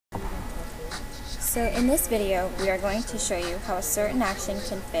So in this video, we are going to show you how a certain action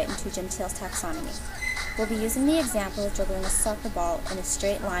can fit into Gentile's taxonomy. We'll be using the example of dribbling a soccer ball in a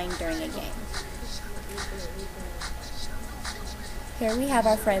straight line during a game. Here we have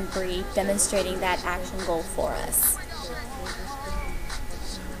our friend Bree demonstrating that action goal for us.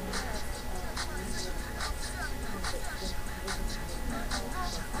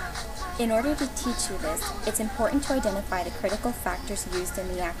 In order to teach you this, it's important to identify the critical factors used in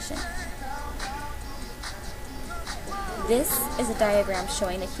the action. This is a diagram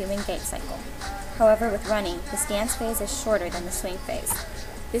showing the human gait cycle. However, with running, the stance phase is shorter than the swing phase.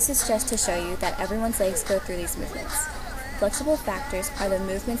 This is just to show you that everyone's legs go through these movements. Flexible factors are the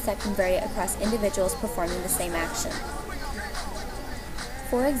movements that can vary across individuals performing the same action.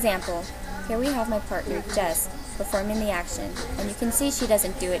 For example, here we have my partner, Jess, performing the action, and you can see she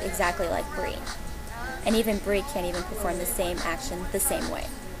doesn't do it exactly like Bree. And even Bree can't even perform the same action the same way.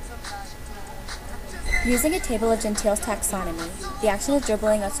 Using a table of Gentile's taxonomy, the action of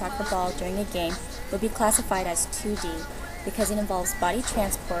dribbling a soccer ball during a game would be classified as 2D because it involves body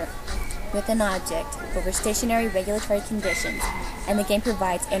transport with an object over stationary regulatory conditions, and the game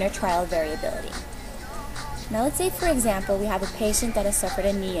provides intertrial variability. Now let's say, for example, we have a patient that has suffered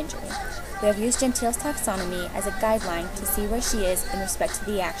a knee injury. We have used Gentile's taxonomy as a guideline to see where she is in respect to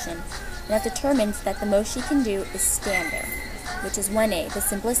the action, and have determined that the most she can do is stand there, which is 1A, the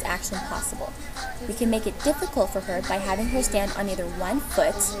simplest action possible. We can make it difficult for her by having her stand on either one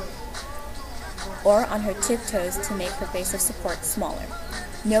foot or on her tiptoes to make her base of support smaller.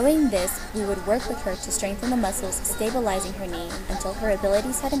 Knowing this, we would work with her to strengthen the muscles stabilizing her knee until her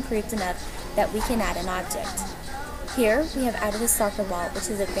abilities had improved enough that we can add an object. Here, we have added a soccer ball, which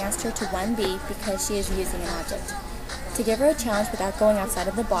has advanced her to 1B because she is using an object. To give her a challenge without going outside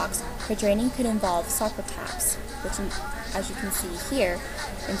of the box, her training could involve soccer taps, which, as you can see here,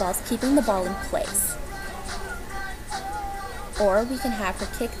 involves keeping the ball in place. Or we can have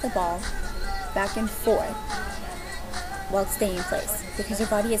her kick the ball back and forth while staying in place. Because her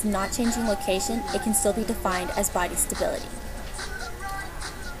body is not changing location, it can still be defined as body stability.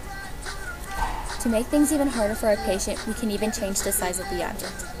 To make things even harder for our patient, we can even change the size of the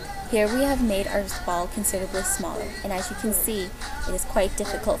object. Here we have made our ball considerably smaller, and as you can see, it is quite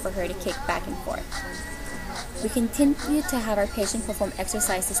difficult for her to kick back and forth. We continue to have our patient perform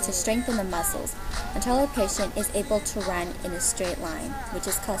exercises to strengthen the muscles until our patient is able to run in a straight line, which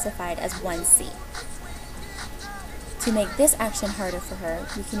is classified as 1C. To make this action harder for her,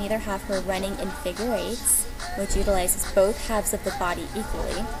 we can either have her running in figure eights, which utilizes both halves of the body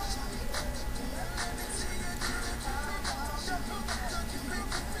equally,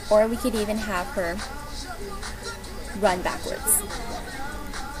 or we could even have her run backwards.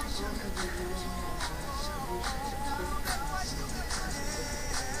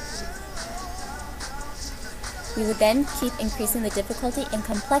 We would then keep increasing the difficulty and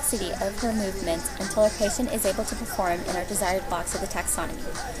complexity of her movements until our patient is able to perform in our desired box of the taxonomy.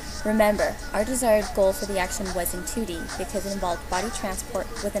 Remember, our desired goal for the action was in 2D because it involved body transport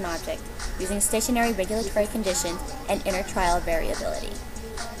with an object, using stationary regulatory conditions and intertrial variability.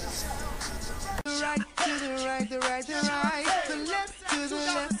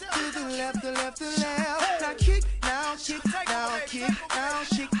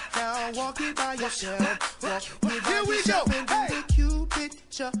 Walk it by yourself. Here we go. Hey. Cupid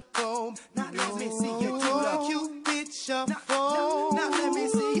shuffle. Now let me see you do the Cupid shuffle. Now let me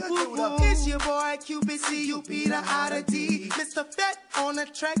see you do the. It's your boy Cupid, C-U-P, the I to D. Mr. Fat on the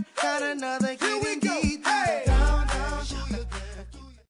track, got another. Here we go. Hey.